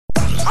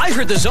I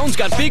heard the Zone's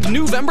got big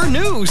New-Vember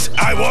news.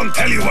 I won't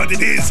tell you what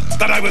it is,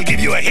 but I will give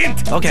you a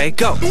hint. Okay,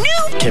 go.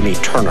 New Timmy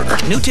Turner.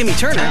 New Timmy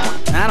Turner?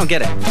 I don't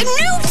get it.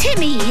 New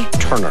Timmy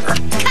Turner.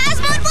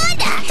 Cosmo and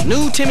Wanda.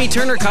 New Timmy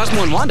Turner,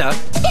 Cosmo and Wanda?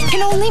 It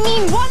can only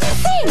mean one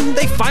thing.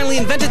 They finally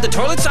invented the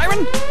toilet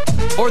siren?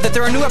 Or that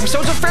there are new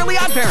episodes of Fairly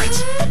Odd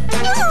Parents?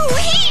 Ooh,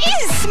 he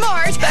is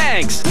smart.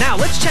 Thanks. Now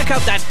let's check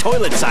out that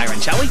toilet siren,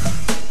 shall we?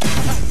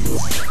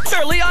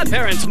 Fairly Odd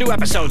Parents, new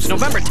episodes,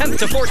 November 10th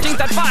to 14th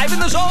at 5 in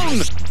the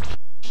Zone.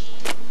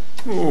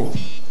 Oh.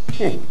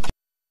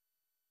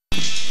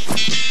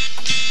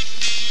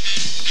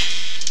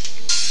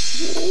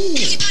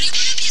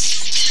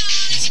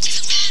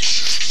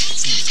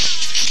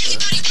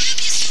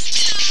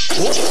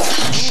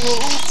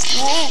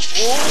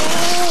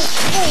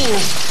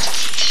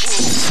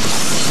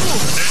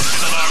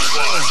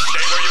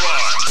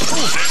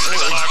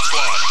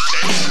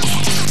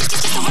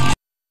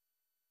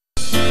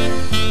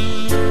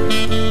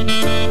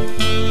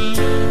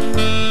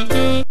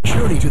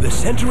 Journey to the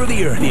center of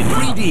the Earth in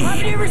 3D.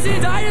 Have you ever seen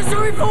a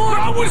dinosaur before?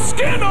 Not with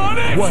skin on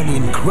it! One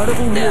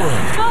incredible world.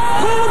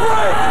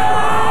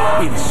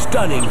 In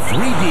stunning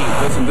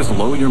 3D. Doesn't this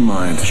blow your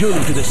mind?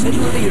 Journey to the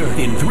center of the Earth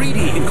in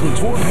 3D includes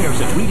 4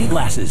 pairs of 3D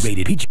glasses.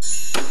 Rated PG.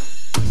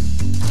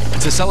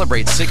 To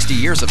celebrate 60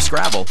 years of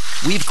Scrabble,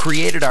 we've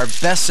created our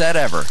best set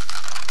ever.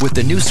 With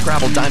the new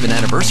Scrabble Diamond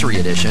Anniversary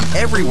Edition,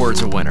 every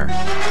word's a winner.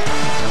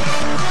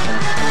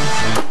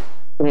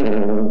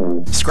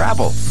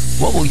 Scrabble,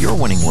 what will your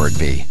winning word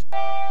be?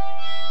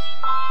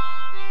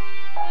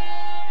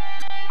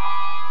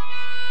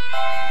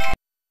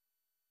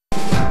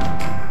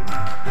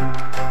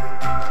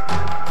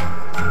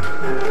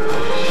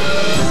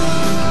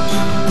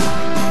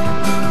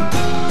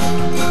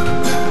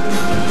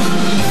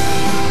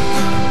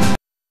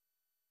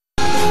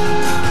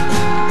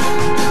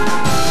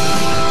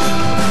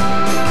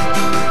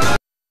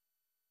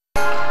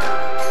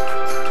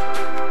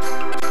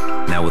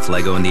 With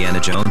Lego Indiana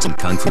Jones and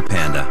Kung Fu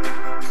Panda.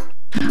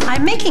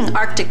 I'm making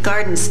Arctic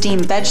Gardens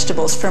Steammm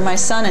vegetables for my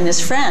son and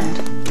his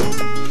friend.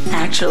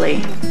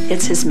 Actually,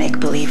 it's his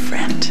make-believe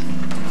friend.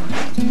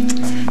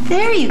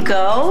 There you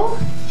go.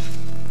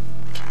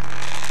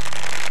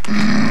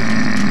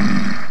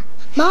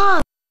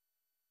 Mom,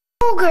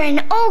 ogre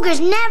and ogres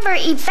never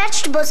eat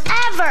vegetables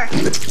ever.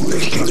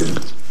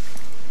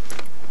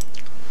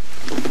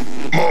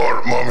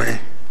 More, Mommy.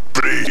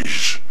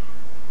 Please.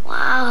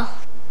 Wow.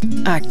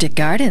 Arctic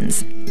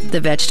Gardens, the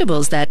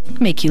vegetables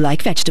that make you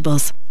like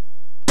vegetables.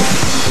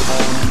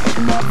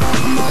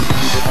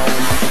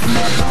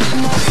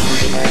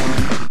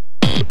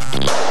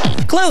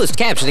 Closed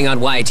captioning on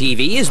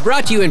YTV is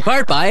brought to you in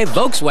part by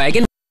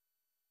Volkswagen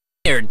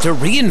to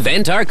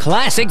reinvent our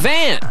classic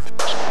van.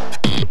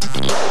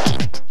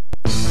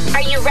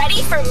 Are you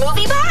ready for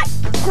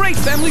MooviBot? Great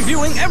family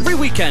viewing every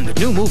weekend.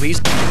 New movies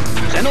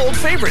and old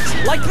favorites,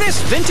 like this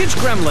vintage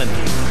gremlin.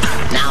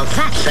 Now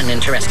that's an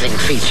interesting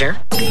feature.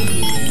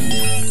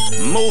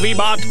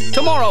 MooviBot,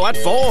 tomorrow at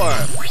 4.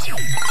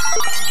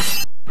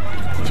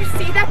 Did you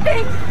see that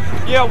thing?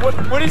 Yeah,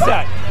 what is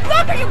that?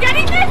 Look, are you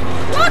getting this?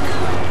 Look!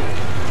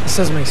 This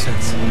doesn't make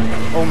sense.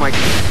 Oh my God.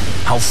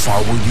 How far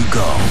will you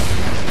go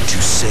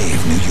to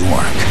save New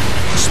York?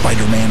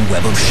 Spider-Man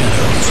Web of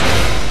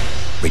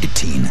Shadows. Rated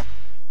teen.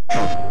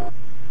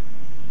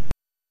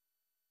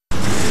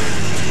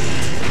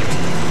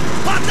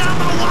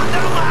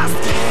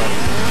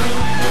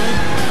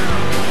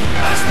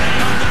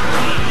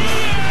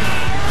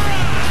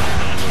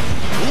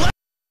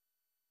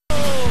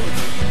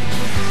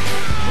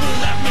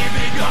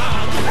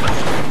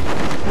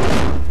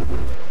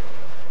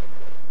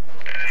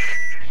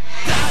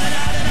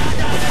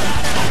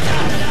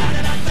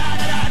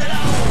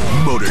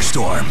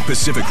 Motorstorm,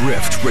 Pacific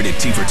Rift, rated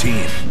T for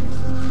teen.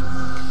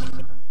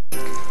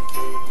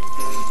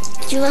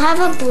 Do you have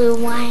a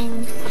blue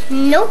one?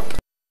 Nope.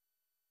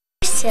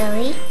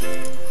 Silly.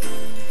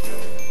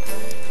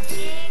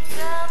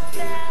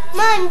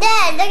 Mom,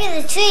 Dad, look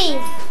at the tree.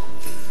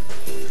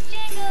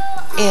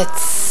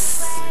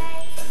 It's...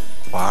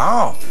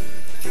 Wow.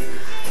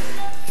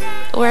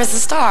 Where's the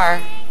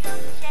star?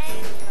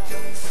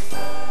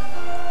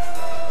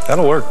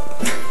 That'll work.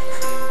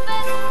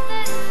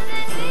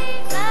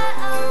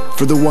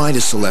 For the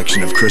widest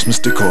selection of Christmas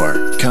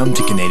decor, come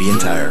to Canadian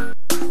Tire.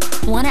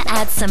 Want to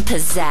add some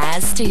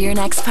pizzazz to your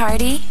next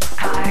party?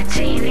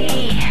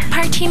 Partini.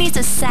 Partini's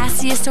a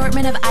sassy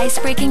assortment of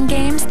ice-breaking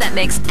games that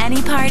makes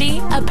any party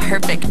a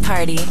perfect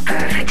party.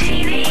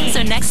 Partini.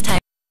 So next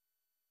time...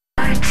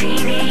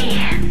 Partini.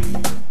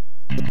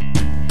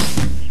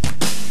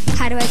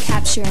 How do I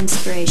capture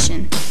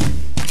inspiration?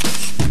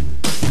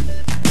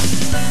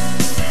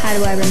 How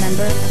do I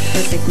remember a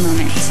perfect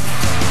moment?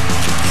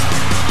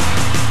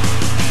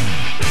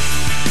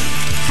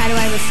 How do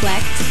I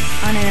reflect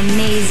on an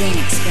amazing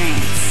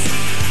experience?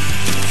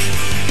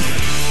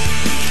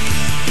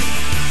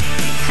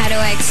 How do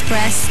I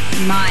express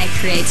my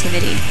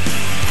creativity?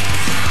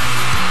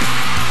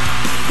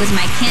 With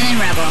my Canon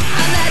Rebel.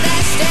 I'm the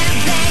best damn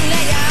thing